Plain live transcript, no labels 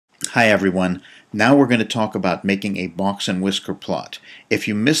Hi everyone. Now we're going to talk about making a box and whisker plot. If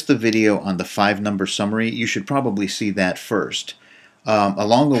you missed the video on the 5-number summary, you should probably see that first.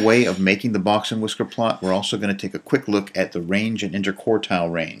 Along the way of making the box and whisker plot, we're also going to take a quick look at the range and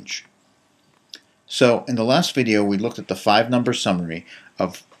interquartile range. So in the last video we looked at the 5-number summary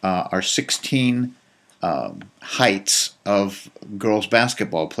of our 16 heights of girls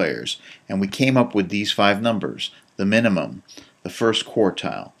basketball players, and we came up with these 5 numbers: the minimum, the first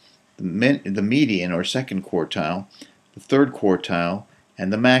quartile, the median or second quartile, the third quartile,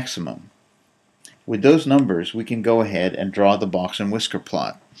 and the maximum. With those numbers we can go ahead and draw the box and whisker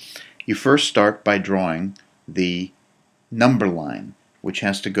plot. You first start by drawing the number line, which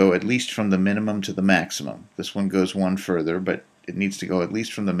has to go at least from the minimum to the maximum. This one goes one further, but it needs to go at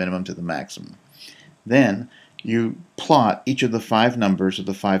least from the minimum to the maximum. Then you plot each of the 5 numbers of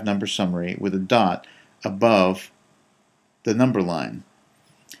the 5-number summary with a dot above the number line.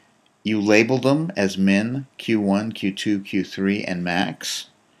 You label them as min, Q1, Q2, Q3, and max,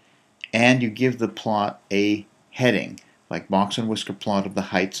 and you give the plot a heading, like box and whisker plot of the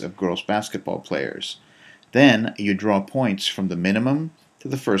heights of girls basketball players. Then you draw points from the minimum to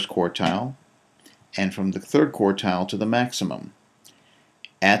the first quartile and from the third quartile to the maximum.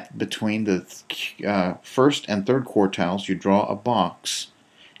 Between the first and third quartiles you draw a box,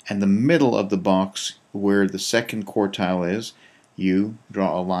 and the middle of the box where the second quartile is, you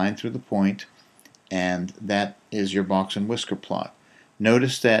draw a line through the point, and that is your box and whisker plot.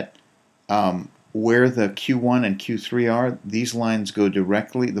 Notice that where the Q1 and Q3 are, these lines go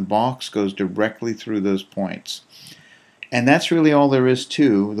directly, the box goes directly through those points. And that's really all there is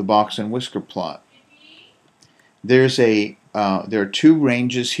to the box and whisker plot. There are 2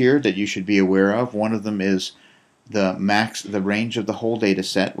 ranges here that you should be aware of. One of them is the range of the whole data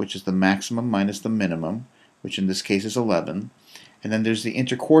set, which is the maximum minus the minimum, which in this case is 11. And then there's the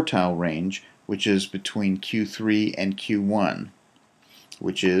interquartile range, which is between Q3 and Q1,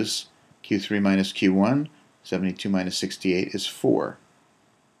 which is Q3 minus Q1, 72 minus 68 is 4.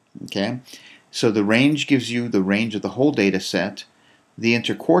 Okay? So the range gives you the range of the whole data set. The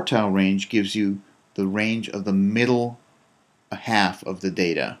interquartile range gives you the range of the middle half of the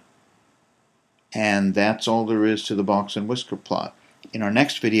data. And that's all there is to the box and whisker plot. In our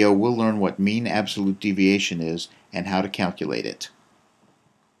next video, we'll learn what mean absolute deviation is and how to calculate it.